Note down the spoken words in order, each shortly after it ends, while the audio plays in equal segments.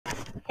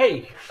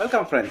Hey,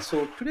 welcome friends.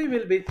 So today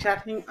we'll be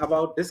discussing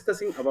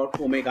about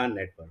Omega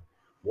Network.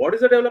 What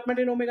is the development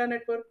in Omega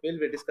Network?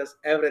 We'll be discuss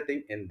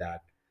everything in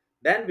that.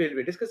 Then we'll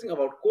be discussing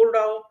about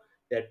CoreDAO.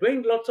 They're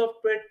doing lots of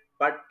trade,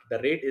 but the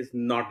rate is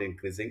not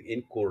increasing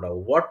in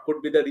CoreDAO. What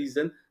could be the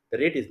reason? The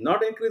rate is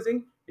not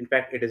increasing. In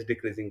fact, it is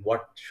decreasing.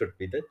 What should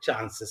be the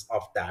chances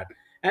of that?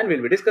 And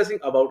we'll be discussing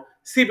about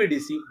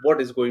CBDC.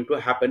 What is going to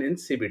happen in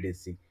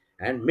CBDC?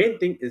 And main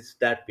thing is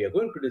that we are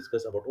going to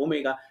discuss about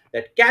Omega.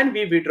 That can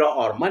we withdraw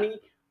our money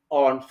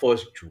on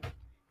 1st June?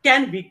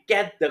 Can we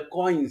get the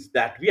coins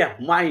that we have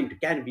mined?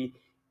 Can we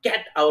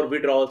get our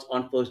withdrawals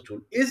on 1st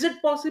June? Is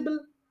it possible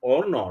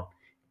or not?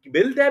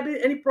 Will there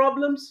be any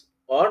problems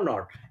or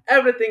not?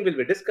 Everything will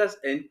be discussed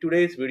in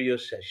today's video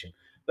session.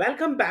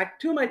 Welcome back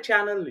to my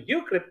channel,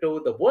 You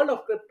Crypto, the world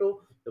of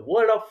crypto, the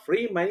world of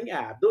free money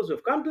app. Those who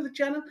have come to the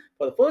channel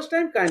for the first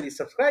time, kindly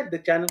subscribe the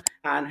channel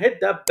and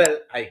hit the bell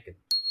icon.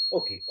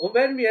 Okay,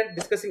 when we are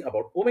discussing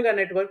about Omega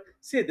Network,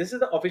 see, this is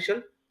the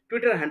official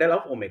Twitter handle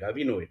of Omega.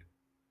 We know it.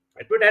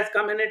 A tweet has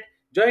come in it.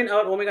 Join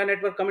our Omega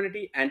Network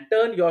community and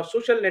turn your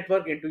social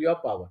network into your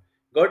power.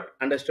 Good,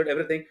 understood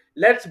everything.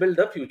 Let's build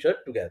the future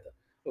together.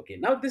 Okay,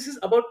 now this is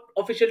about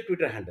official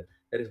Twitter handle.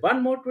 There is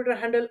one more Twitter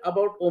handle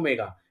about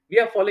Omega. We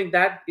are following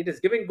that. It is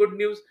giving good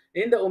news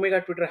in the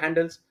Omega Twitter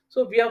handles.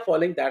 So we are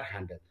following that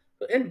handle.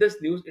 So in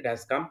this news, it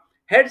has come.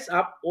 Heads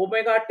up,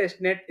 Omega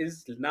testnet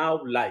is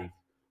now live.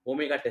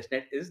 Omega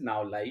testnet is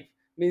now live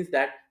means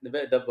that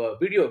the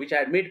video which I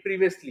had made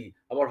previously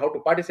about how to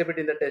participate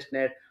in the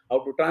testnet, how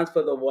to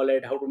transfer the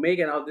wallet, how to make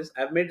and all this,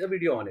 I've made a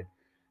video on it.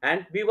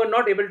 And we were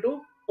not able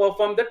to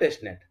perform the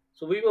testnet.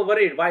 So we were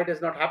worried why it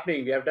is not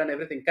happening. We have done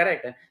everything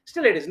correct and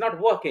still it is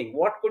not working.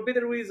 What could be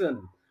the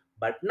reason?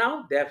 But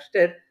now they have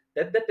said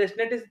that the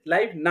testnet is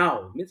live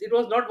now. Means it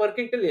was not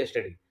working till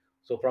yesterday.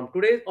 So from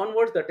today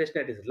onwards, the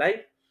testnet is live.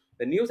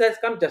 The news has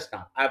come just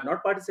now. I have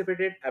not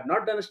participated. I have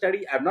not done a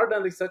study. I have not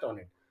done research on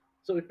it.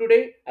 So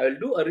today I will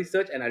do a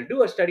research and I'll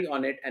do a study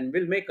on it and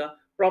we'll make a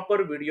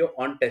proper video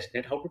on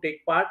testnet, how to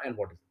take part and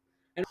what is it.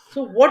 And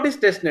so what is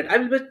testnet? I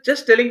will be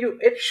just telling you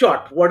it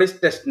short. What is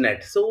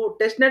testnet? So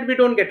testnet we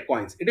don't get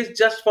coins. It is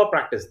just for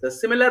practice. The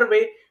similar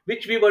way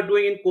which we were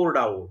doing in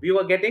CoreDAO. We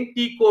were getting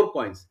T Core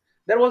coins.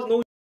 There was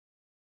no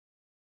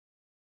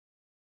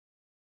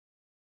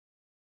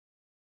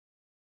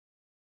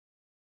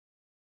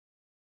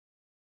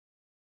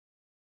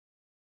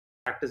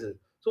practices.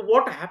 So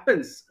what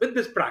happens with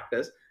this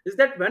practice is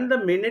that when the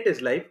mainnet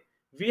is live,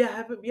 we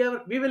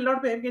will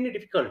not be having any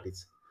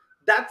difficulties.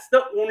 That's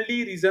the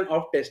only reason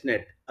of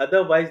testnet.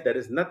 Otherwise, there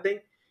is nothing.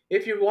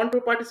 If you want to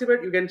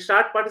participate, you can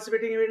start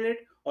participating in it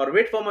or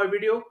wait for my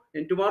video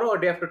in tomorrow or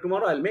day after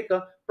tomorrow. I'll make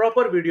a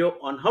proper video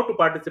on how to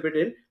participate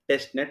in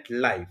testnet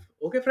live.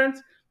 Okay,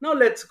 friends. Now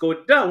let's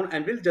go down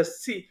and we'll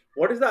just see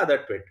what is the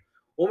other tweet.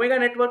 Omega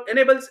Network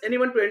enables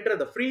anyone to enter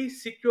the free,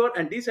 secure,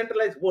 and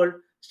decentralized world.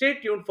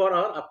 Stay tuned for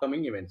our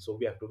upcoming events. So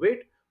we have to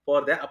wait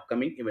for the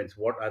upcoming events.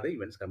 What are the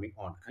events coming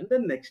on? And the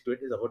next tweet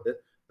is about this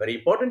very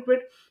important tweet.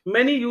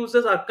 Many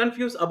users are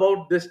confused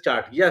about this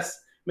chart. Yes,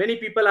 many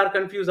people are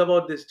confused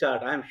about this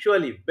chart. I am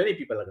surely many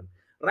people are.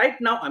 Right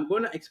now, I'm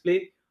going to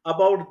explain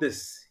about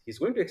this. He's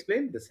going to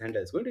explain, this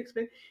handler is going to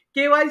explain.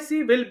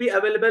 KYC will be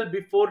available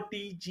before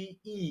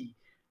TGE,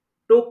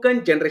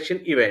 token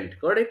generation event.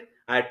 Got it?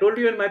 I told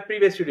you in my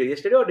previous video,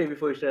 yesterday or day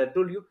before yesterday, I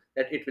told you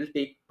that it will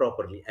take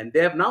properly, and they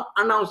have now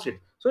announced it.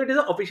 So it is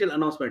an official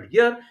announcement.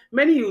 Here,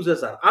 many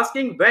users are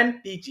asking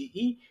when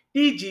TGE.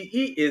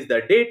 TGE is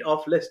the date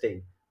of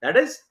listing. That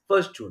is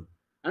 1st June.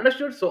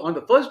 Understood? So on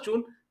the 1st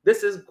June,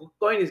 this is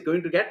coin is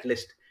going to get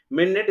listed.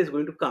 Mainnet is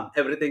going to come.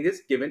 Everything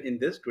is given in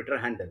this Twitter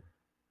handle.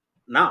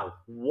 Now,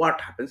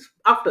 what happens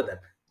after that?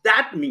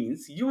 That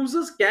means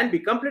users can be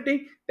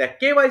completing their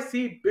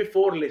KYC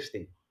before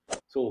listing.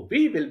 So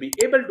we will be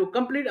able to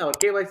complete our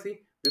KYC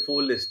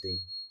before listing.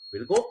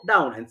 We'll go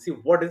down and see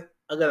what is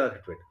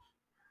another tweet.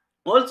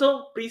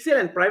 Also, pre-sale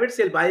and private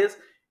sale buyers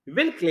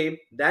will claim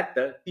that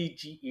the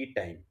TGE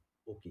time.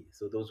 Okay,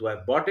 so those who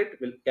have bought it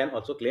can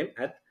also claim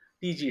at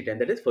TGE time,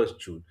 that is 1st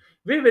June.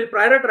 We will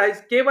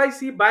prioritize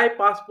KYC by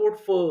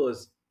passport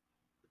first.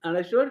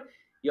 Understood?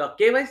 Your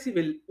KYC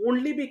will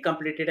only be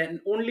completed and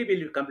only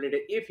will be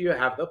completed if you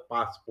have the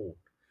passport.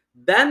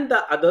 Then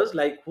the others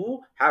like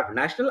who have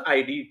national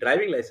ID,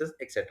 driving license,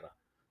 etc.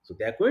 So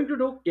they are going to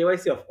do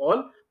KYC of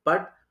all,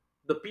 but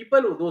the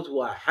people those who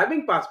are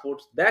having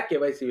passports, their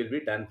KYC will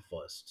be done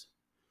first.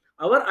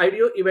 Our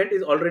IDO event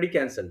is already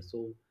cancelled.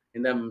 So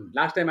in the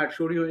last time I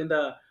showed you in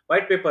the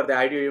white paper, the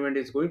IDO event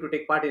is going to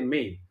take part in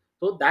May.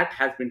 So that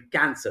has been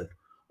cancelled.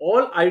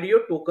 All IDO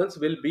tokens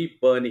will be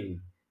burning.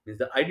 Means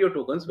the IDO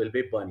tokens will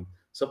be burning.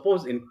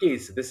 Suppose in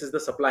case this is the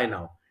supply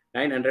now,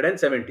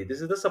 970. This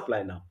is the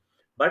supply now.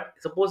 But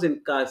suppose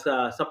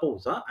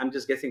I'm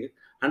just guessing it,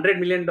 100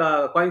 million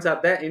coins are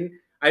there in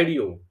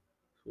IDO.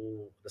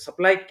 So the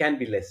supply can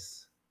be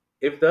less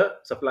if the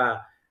supply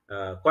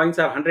coins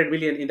are 100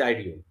 million in the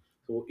IDO.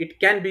 So it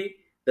can be,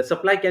 the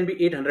supply can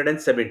be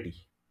 870.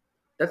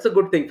 That's a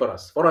good thing for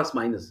us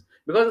miners.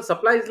 Because the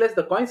supply is less,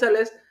 the coins are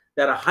less,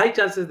 there are high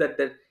chances that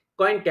the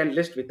coin can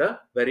list with a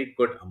very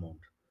good amount.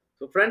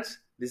 So friends,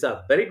 these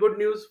are very good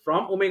news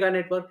from Omega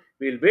Network.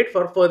 We will wait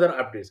for further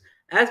updates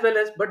as well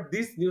as, but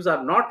these news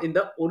are not in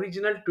the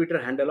original Twitter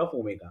handle of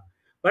Omega.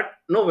 But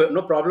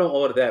no problem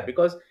over there,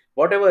 because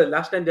whatever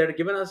last time they had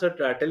given us a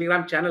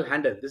Telegram channel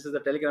handle. This is the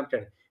Telegram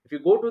channel. If you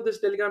go to this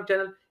Telegram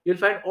channel, you'll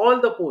find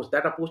all the posts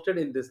that are posted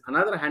in this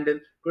another handle,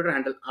 Twitter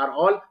handle, are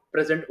all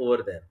present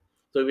over there.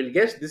 So we'll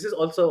guess this is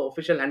also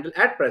official handle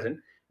at present.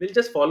 We'll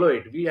just follow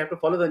it. We have to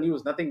follow the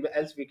news. Nothing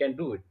else we can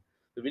do it.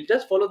 So we'll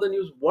just follow the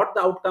news. What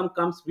the outcome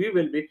comes, we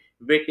will be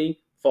waiting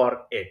for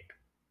it.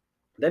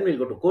 Then we'll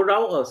go to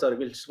Cordow. Sorry,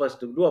 we'll first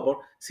do about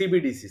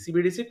CBDC.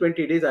 CBDC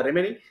 20 days are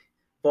remaining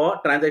for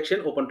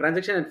transaction, open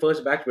transaction, and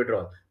first batch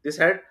withdrawal. This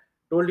had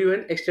told you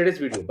in yesterday's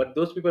video. But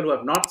those people who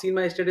have not seen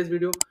my yesterday's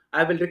video,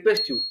 I will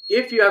request you,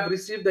 if you have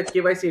received the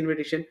KYC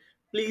invitation,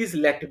 please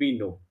let me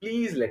know.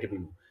 Please let me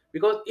know.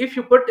 Because if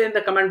you put in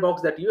the comment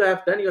box that you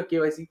have done your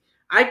KYC,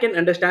 I can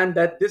understand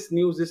that this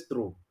news is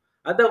true.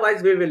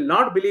 Otherwise, we will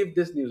not believe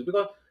this news,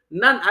 because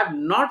I've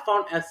not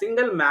found a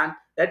single man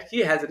that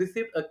he has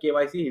received a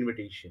KYC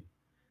invitation.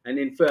 And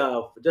in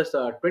just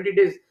 20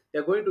 days,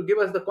 they're going to give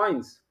us the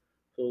coins.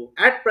 So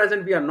at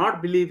present, we are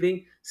not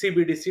believing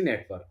CBDC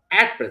network.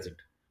 At present,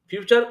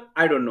 future,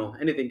 I don't know.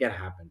 Anything can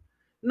happen.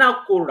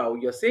 Now,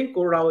 CoreDAO, you're saying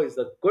CoreDAO is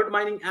a good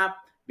mining app.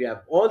 We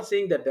are all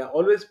saying that they're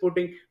always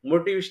putting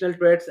motivational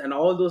tweets and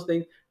all those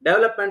things.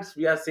 Developments,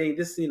 we are saying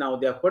this. See, now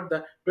they have put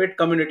the tweet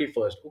community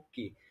first.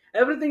 Okay,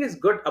 everything is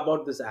good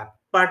about this app,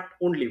 but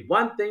only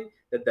one thing,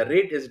 that the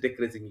rate is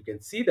decreasing. You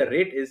can see the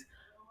rate is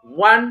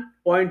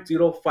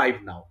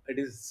 1.05 now. It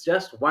is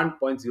just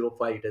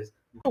 1.05. It is.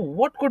 So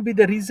what could be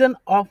the reason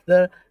of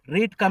the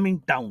rate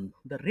coming down?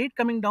 The rate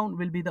coming down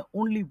will be the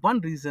only one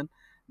reason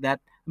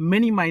that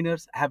many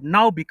miners have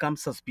now become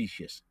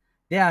suspicious.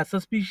 They are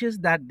suspicious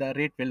that the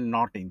rate will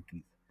not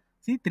increase.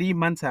 See, 3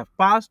 months have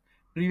passed.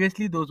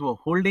 Previously, those who were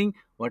holding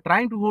were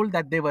trying to hold,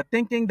 that they were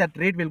thinking that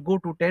rate will go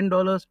to $10,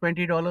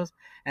 $20,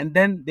 and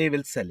then they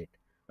will sell it.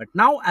 But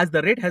now, as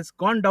the rate has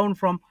gone down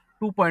from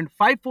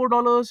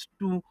 $2.54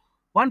 to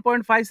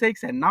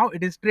 1.56, and now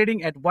it is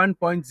trading at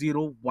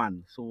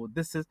 1.01. So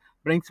this is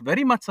brings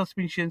very much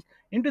suspicion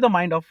into the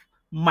mind of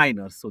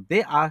miners. So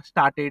they are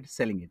started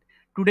selling it.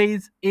 Today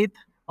is 8th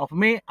of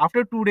May.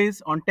 After 2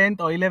 days, on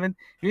 10th or 11th,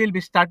 we will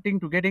be starting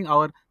to getting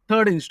our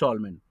third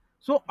installment.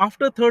 So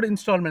after third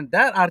installment,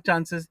 there are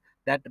chances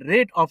that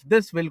rate of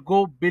this will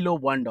go below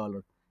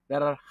 $1.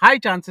 There are high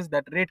chances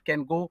that rate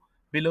can go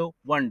below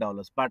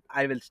 $1. But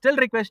I will still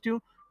request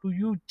you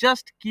to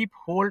just keep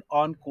hold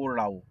on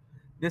Corao.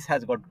 This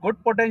has got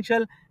good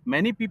potential.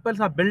 Many people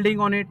are building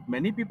on it,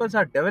 many people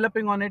are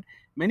developing on it,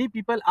 many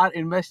people are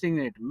investing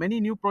in it, many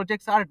new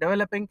projects are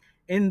developing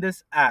in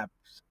this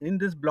apps, in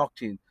this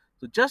blockchain.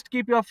 So just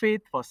keep your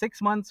faith for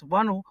 6 months,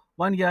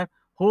 one year.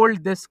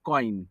 Hold this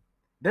coin.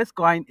 This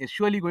coin is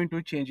surely going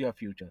to change your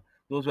future.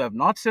 Those who have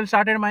not still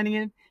started mining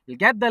it, you'll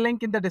get the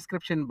link in the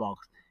description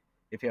box.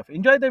 If you have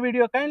enjoyed the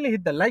video, kindly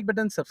hit the like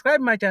button,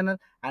 subscribe my channel,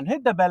 and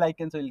hit the bell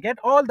icon so you'll get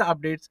all the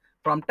updates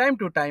from time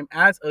to time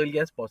as early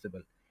as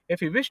possible.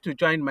 If you wish to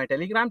join my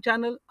Telegram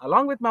channel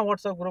along with my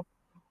WhatsApp group,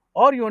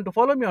 or you want to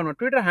follow me on my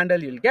Twitter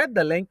handle, you'll get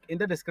the link in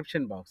the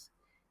description box.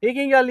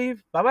 Taking your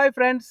leave. Bye bye,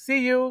 friends.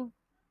 See you.